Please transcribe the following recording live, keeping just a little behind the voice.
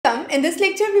in this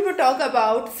lecture we will talk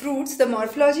about fruits, the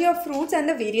morphology of fruits and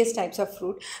the various types of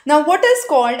fruit. Now, what is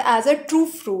called as a true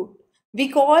fruit? We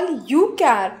call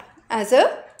eucarp as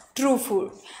a true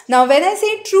fruit. Now, when I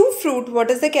say true fruit,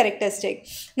 what is the characteristic?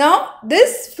 Now,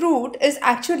 this fruit is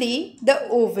actually the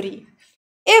ovary.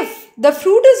 If the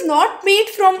fruit is not made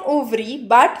from ovary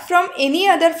but from any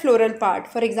other floral part,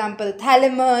 for example,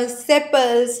 thalamus,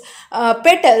 sepals,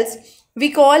 petals,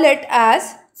 we call it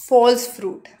as false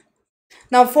fruit.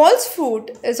 Now, false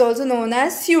fruit is also known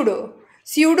as pseudo.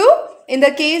 Pseudo, in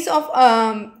the case of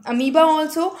amoeba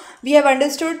also, we have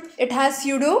understood it has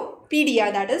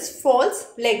pseudopedia, that is false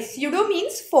legs. Pseudo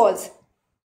means false.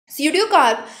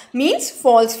 Pseudocarp means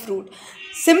false fruit.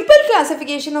 Simple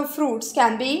classification of fruits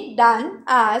can be done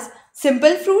as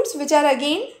simple fruits, which are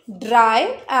again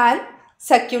dry and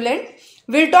succulent.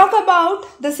 We'll talk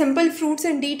about the simple fruits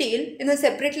in detail in a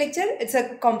separate lecture. It's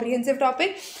a comprehensive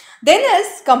topic. Then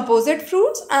is composite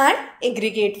fruits and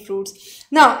aggregate fruits.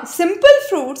 Now, simple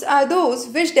fruits are those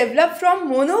which develop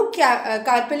from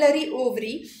monocarpellary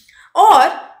ovary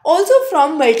or also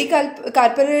from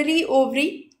multicarpellary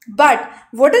ovary. But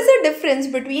what is the difference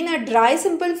between a dry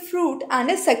simple fruit and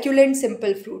a succulent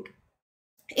simple fruit?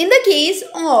 In the case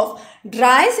of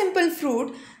dry simple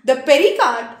fruit, the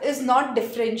pericarp is not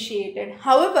differentiated.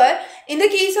 However, in the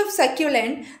case of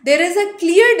succulent, there is a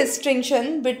clear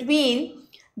distinction between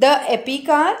the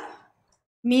epicarp,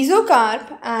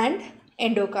 mesocarp and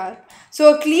endocarp.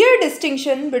 So, a clear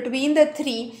distinction between the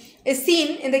three is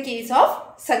seen in the case of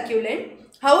succulent.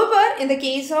 However, in the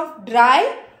case of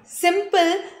dry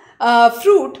simple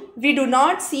fruit, we do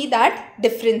not see that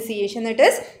differentiation. It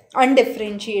is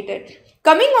undifferentiated.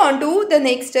 Coming on to the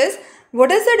next is, what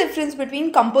is the difference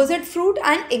between composite fruit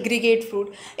and aggregate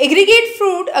fruit? Aggregate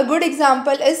fruit, a good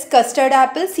example is custard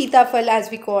apple, sitafal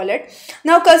as we call it.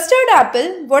 Now, custard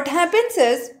apple, what happens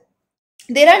is,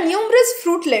 there are numerous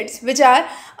fruitlets which are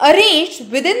arranged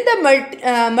within the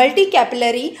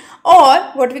multicapillary,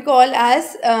 or what we call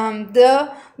as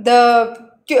the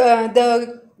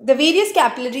various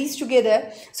capillaries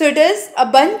together. So, it is a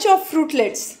bunch of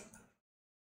fruitlets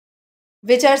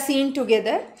which are seen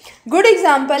together. Good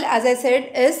example, as I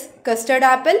said, is custard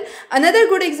apple. Another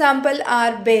good example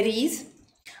are berries,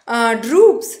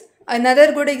 drupes.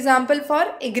 Another good example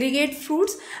for aggregate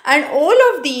fruits, and all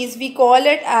of these we call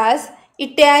it as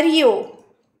etario.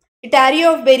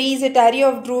 Etario of berries, etario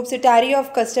of drupes, etario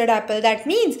of custard apple. That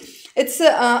means it's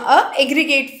a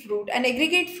aggregate fruit, and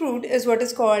aggregate fruit is what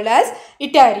is called as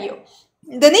etario.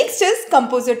 The next is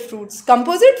composite fruits.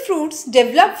 Composite fruits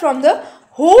develop from the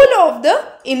whole of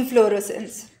the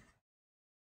inflorescence,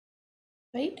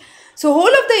 right? So, whole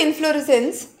of the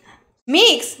inflorescence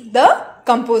makes the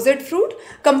composite fruit.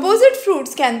 Composite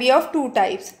fruits can be of two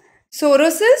types,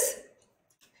 sorosis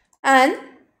and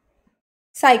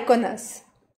cyconus.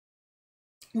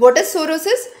 What is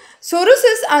sorosis?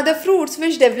 Sorosis are the fruits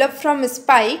which develop from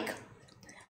spike,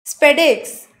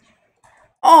 spadix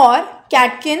or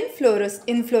catkin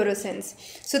inflorescence.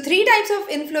 So, three types of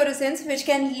inflorescence which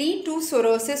can lead to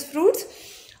sorosis fruits: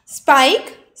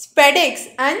 spike, spadix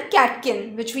and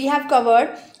catkin, which we have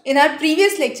covered in our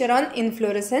previous lecture on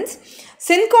inflorescence.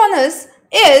 Synconus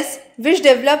is which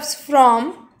develops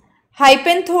from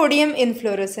hypenthodium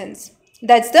inflorescence.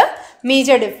 That's the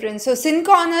major difference. So,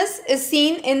 synconus is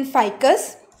seen in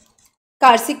ficus,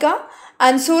 carsica,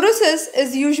 and sorosis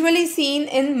is usually seen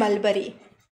in mulberry.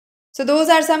 So, those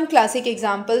are some classic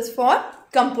examples for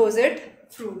composite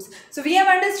fruits. So, we have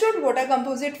understood what are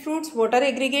composite fruits, what are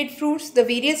aggregate fruits, the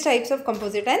various types of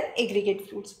composite and aggregate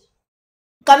fruits.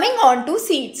 Coming on to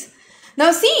seeds.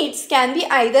 Now, seeds can be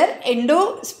either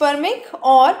endospermic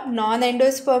or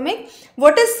non-endospermic.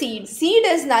 What is seed? Seed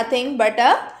is nothing but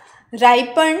a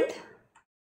ripened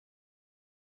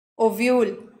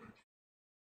ovule.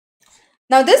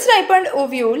 Now, this ripened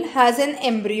ovule has an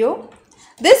embryo.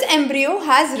 This embryo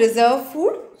has reserve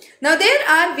food. Now, there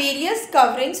are various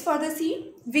coverings for the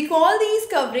seed. We call these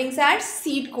coverings as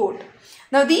seed coat.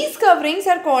 Now, these coverings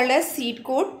are called as seed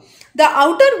coat. The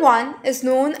outer one is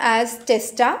known as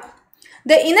testa.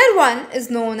 The inner one is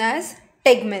known as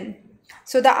tegmen.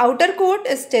 So, the outer coat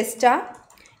is testa,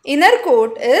 inner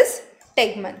coat is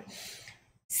tegmen.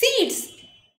 Seeds,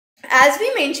 as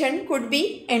we mentioned, could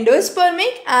be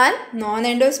endospermic and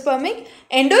non-endospermic.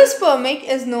 Endospermic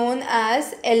is known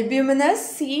as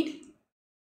albuminous seed.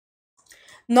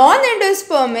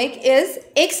 Non-endospermic is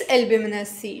ex-albuminous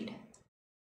seed.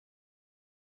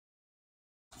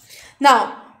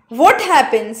 Now, what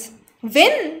happens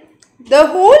when the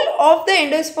whole of the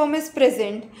endosperm is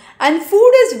present and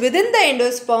food is within the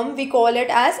endosperm? We call it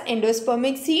as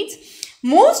endospermic seeds.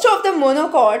 Most of the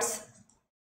monocots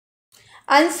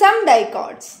and some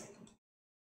dicots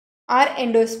are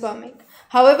endospermic.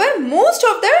 However, most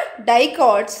of the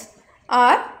dicots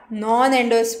are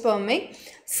non-endospermic.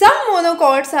 Some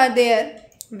monocots are there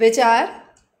which are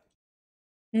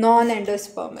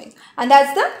non-endospermic, and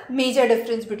that's the major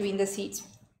difference between the seeds.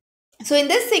 So in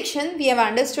this section, we have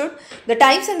understood the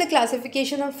types and the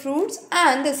classification of fruits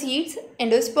and the seeds,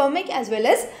 endospermic as well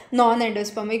as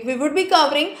non-endospermic. We would be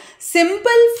covering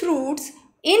simple fruits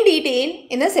in detail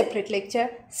in a separate lecture.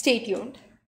 Stay tuned.